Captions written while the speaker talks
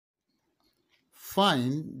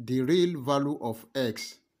Find the real value of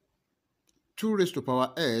x. 2 raised to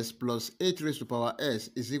power s plus 8 raised to power s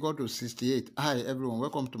is equal to 68. Hi everyone,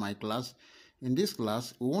 welcome to my class. In this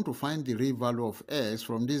class, we want to find the real value of x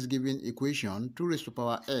from this given equation. 2 raised to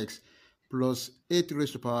power x plus 8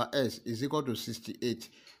 raised to power s is equal to 68.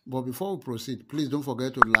 But before we proceed, please don't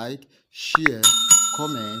forget to like, share,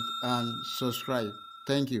 comment, and subscribe.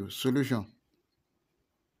 Thank you. Solution.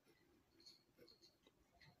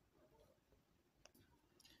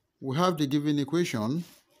 We have the given equation.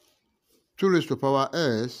 2 raised to power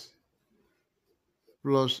s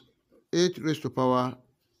plus 8 raised to power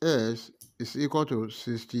s is equal to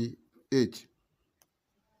 68.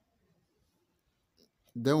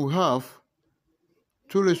 Then we have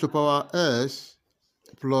 2 raised to power s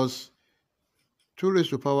plus 2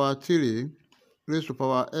 raised to power 3 raised to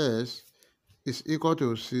power s is equal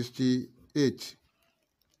to 68.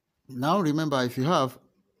 Now remember, if you have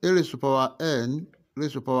a raised to power n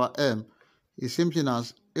raised to power m is same thing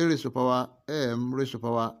as a raised to power m raised to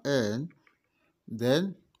power n,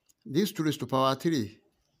 then this 2 raised to power 3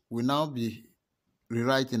 will now be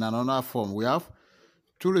rewrite in another form. We have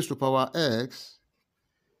 2 raised to power x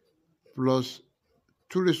plus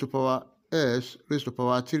 2 raised to power s raised to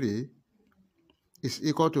power 3 is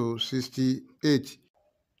equal to 68.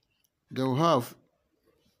 Then we have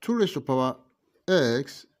 2 raised to power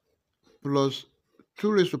x plus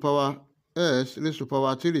 2 raised to power s raised to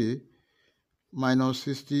power 3 minus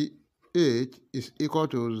 68 is equal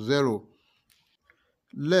to 0.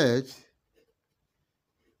 Let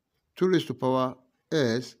 2 raised to power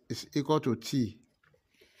s is equal to t.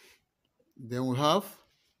 Then we have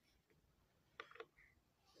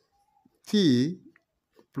t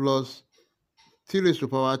plus t raised to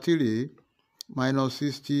power 3 minus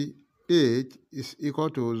 68 is equal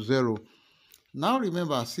to 0. Now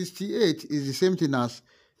remember, 68 is the same thing as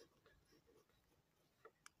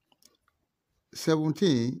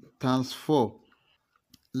 17 times 4.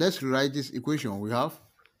 Let's rewrite this equation. We have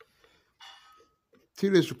t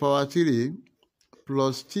raised to power 3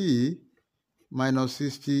 plus t minus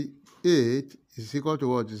 68 is equal to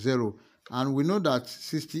what? 0. And we know that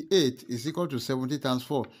 68 is equal to 70 times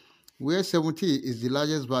 4, where 70 is the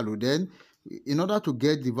largest value. Then, in order to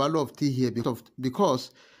get the value of t here,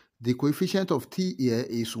 because the coefficient of t here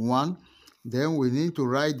is 1, then we need to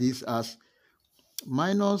write this as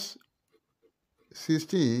minus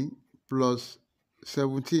 16 plus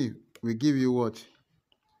 17 will give you what?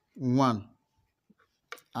 1.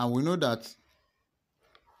 And we know that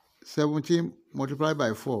 17 multiplied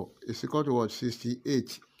by 4 is equal to what?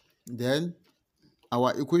 68. Then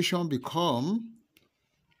our equation become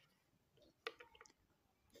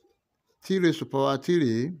t raised to power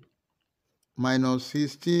 3 minus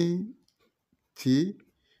 16t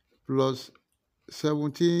plus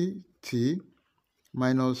 17t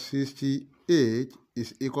minus 68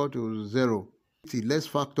 is equal to 0. Let's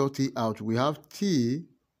factor t out. We have t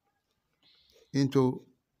into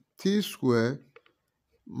t squared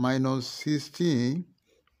minus 16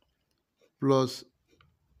 plus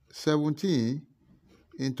 17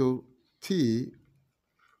 into t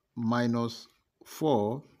minus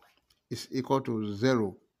 4 is equal to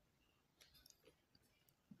 0.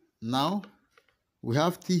 Now we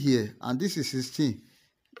have t here, and this is 16.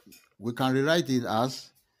 We can rewrite it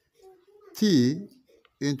as t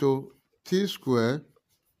into t squared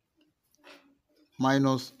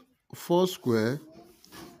minus 4 squared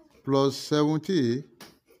plus 70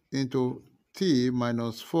 into t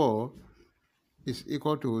minus 4 is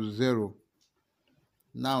equal to 0.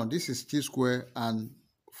 Now this is t squared and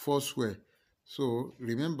 4 squared. So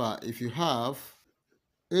remember, if you have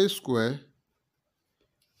a squared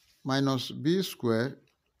minus b squared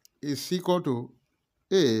is equal to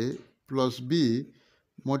a plus b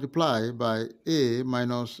multiplied by a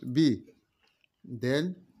minus b,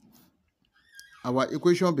 then our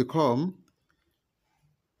equation become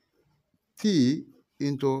t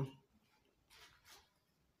into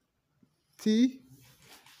t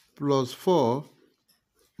plus 4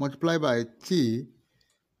 multiplied by t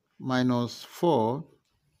minus 4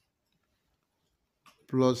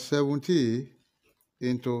 plus 70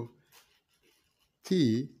 into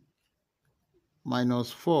t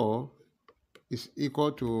minus 4 is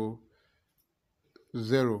equal to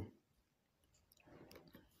 0.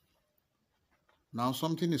 Now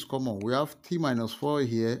something is common. We have t minus 4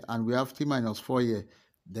 here and we have t minus 4 here.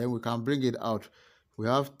 Then we can bring it out. We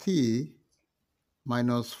have t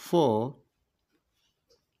minus 4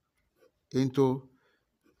 into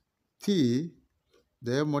t,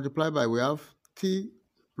 then multiplied by, we have t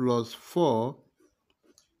plus 4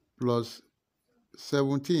 plus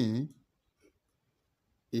 17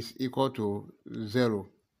 is equal to 0.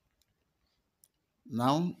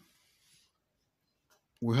 Now,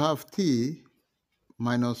 we have t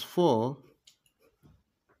minus 4,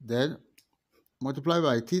 then multiply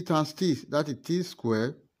by t times t, that is t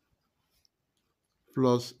squared,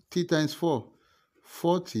 plus t times 4,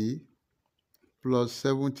 40 plus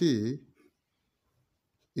 70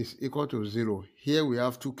 is equal to 0. Here we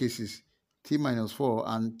have two cases, t minus 4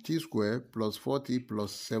 and t squared plus 40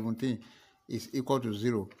 plus 17 is equal to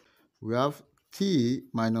 0. We have t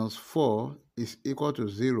minus 4 is equal to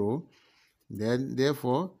 0, then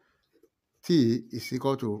therefore t is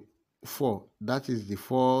equal to 4. That is the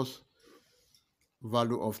first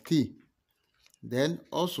value of t. Then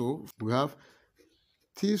also we have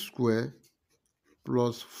t squared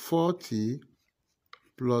plus 40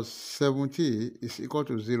 plus 70 is equal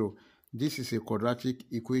to 0. This is a quadratic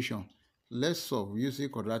equation. Let's solve using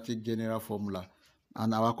quadratic general formula.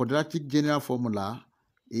 And our quadratic general formula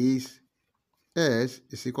is s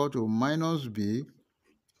is equal to minus b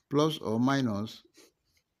plus or minus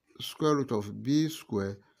square root of b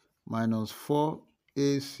squared minus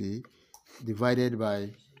 4ac divided by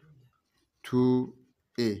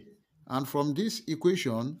 2a. And from this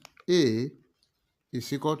equation, a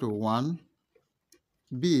is equal to 1,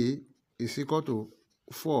 b is equal to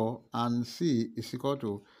 4, and c is equal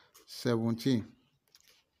to 17.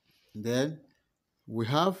 Then we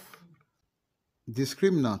have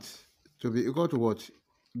discriminant to be equal to what?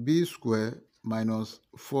 B squared minus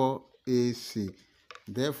 4ac.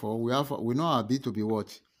 Therefore, we know our b to be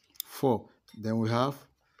what? 4. Then we have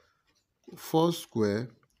 4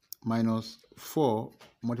 squared minus 4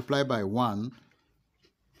 multiplied by 1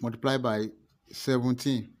 multiplied by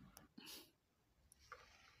 17.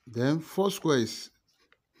 Then 4 squared is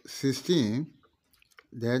 16.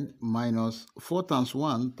 Then minus 4 times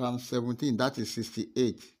 1 times 17, that is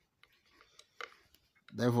 68.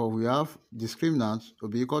 Therefore, we have discriminant to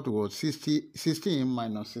be equal to what? 16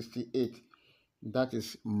 minus 68. That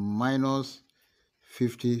is minus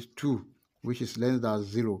 52, which is less than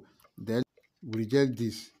 0. Then we reject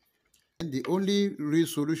this. And the only real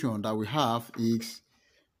solution that we have is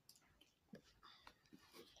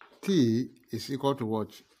t is equal to what?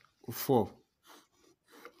 4.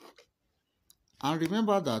 And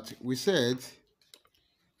remember that we said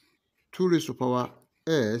 2 raised to power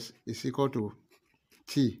s is equal to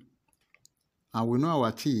t. And we know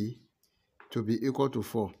our t to be equal to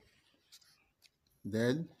 4.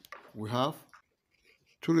 Then we have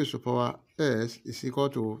 2 raised to power s is equal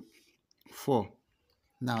to 4.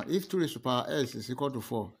 Now, if 2 raised to power s is equal to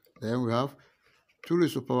 4, then we have 2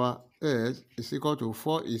 raised to power s is equal to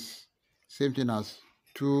 4 is same thing as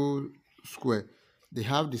 2 squared. They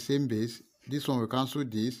have the same base. This one will cancel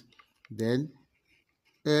this. Then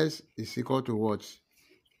s is equal to what?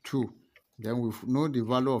 2. Then we know the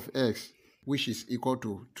value of x, which is equal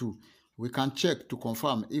to 2. We can check to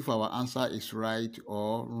confirm if our answer is right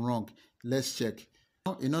or wrong. Let's check.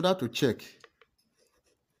 Now, in order to check,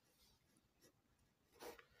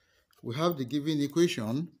 we have the given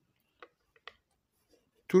equation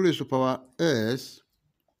 2 raised to power s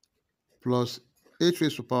plus 8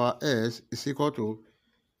 raised to power s is equal to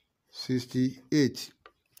 68.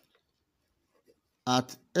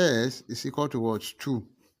 At s is equal to what? 2.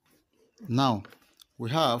 Now, we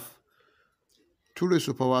have 2 raised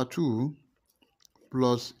to power 2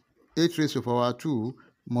 plus 8 raised to power 2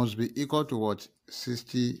 must be equal to what?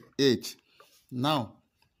 68. Now,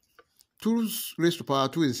 2 raised to power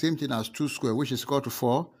 2 is the same thing as 2 squared, which is equal to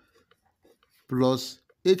 4, plus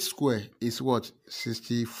 8 squared is what?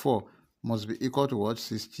 64. Must be equal to what?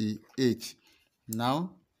 68.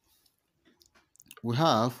 Now, we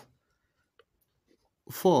have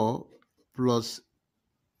 4 plus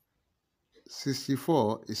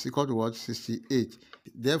 64 is equal to what? 68.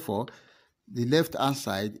 Therefore, the left-hand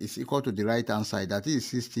side is equal to the right-hand side. That is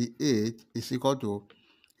 68 is equal to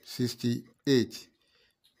 68,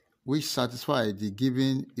 which satisfies the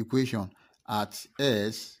given equation at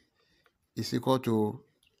s is equal to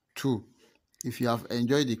 2. If you have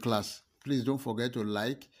enjoyed the class, please don't forget to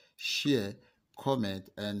like, share, comment,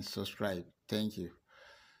 and subscribe. Thank you.